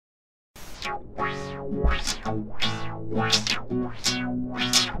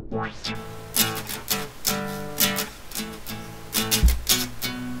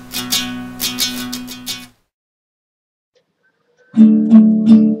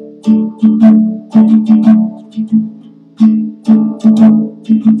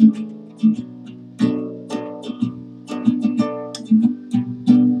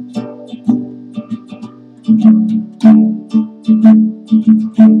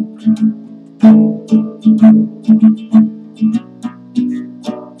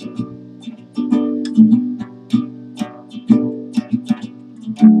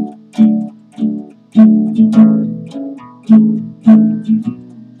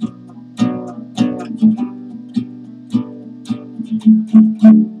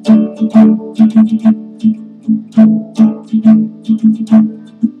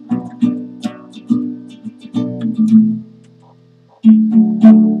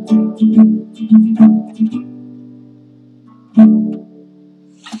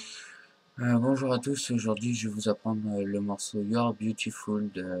Bonjour à tous, aujourd'hui je vais vous apprendre le morceau You're Beautiful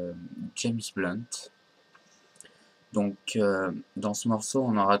de James Blunt. Donc dans ce morceau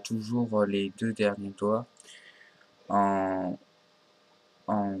on aura toujours les deux derniers doigts en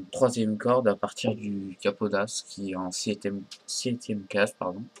troisième corde à partir du capodas qui est en septième case,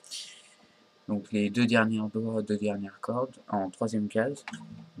 pardon. Donc les deux derniers doigts, deux dernières cordes en troisième case.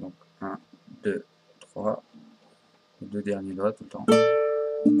 Donc 1, 2, 3, les deux derniers doigts tout le temps.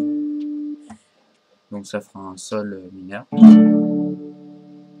 Donc ça fera un sol mineur.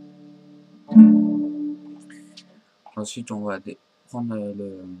 Ensuite on va prendre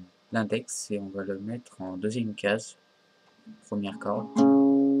l'index et on va le mettre en deuxième case, première corde.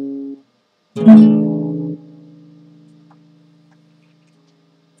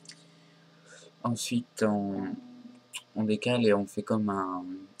 Ensuite on décale et on fait comme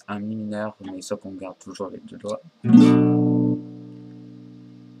un mi mineur, mais sauf qu'on garde toujours les deux doigts.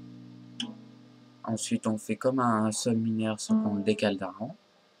 Ensuite on fait comme un sol mineur, sauf qu'on le décale d'un rang.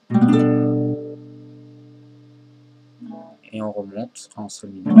 Et on remonte en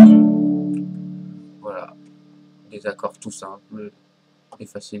sol mineur. Voilà, des accords tout simples et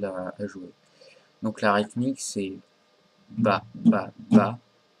faciles à jouer. Donc la rythmique c'est bas, bas, bas,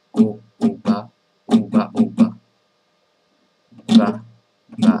 haut, haut, bas, haut, bas, haut, bas. Bas,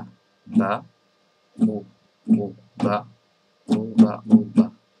 bas, bas, haut, haut, bas, haut, bas, haut,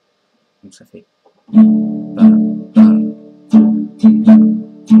 bas. Donc ça fait bas, bas, haut, bas,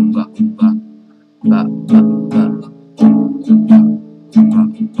 haut, bas, haut, bas, bas, bas, bas, haut, bas, haut, bas,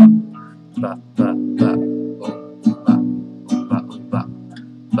 haut, bas, bas, bas, bas, haut, bas, haut, bas, haut, bas,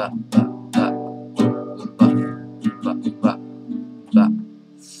 bas, bas, bas, haut, bas, haut, bas, bas.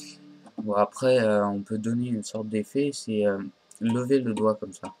 Bon après on peut donner une sorte d'effet, c'est lever le doigt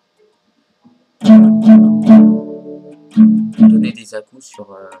comme ça. Donner des à-coups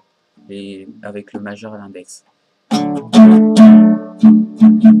sur avec le majeur à l'index. Au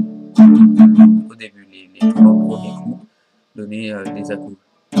début, les trois premiers coups, donner des à-coups.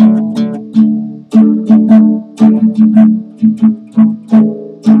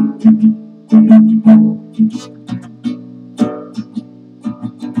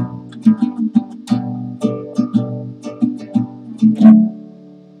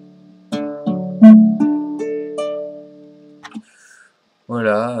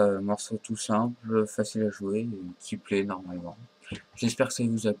 Voilà, morceau tout simple, facile à jouer, qui plaît normalement. J'espère que ça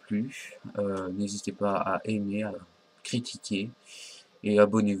vous a plu. N'hésitez pas à aimer, à critiquer et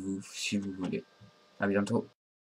abonnez-vous si vous voulez. À bientôt.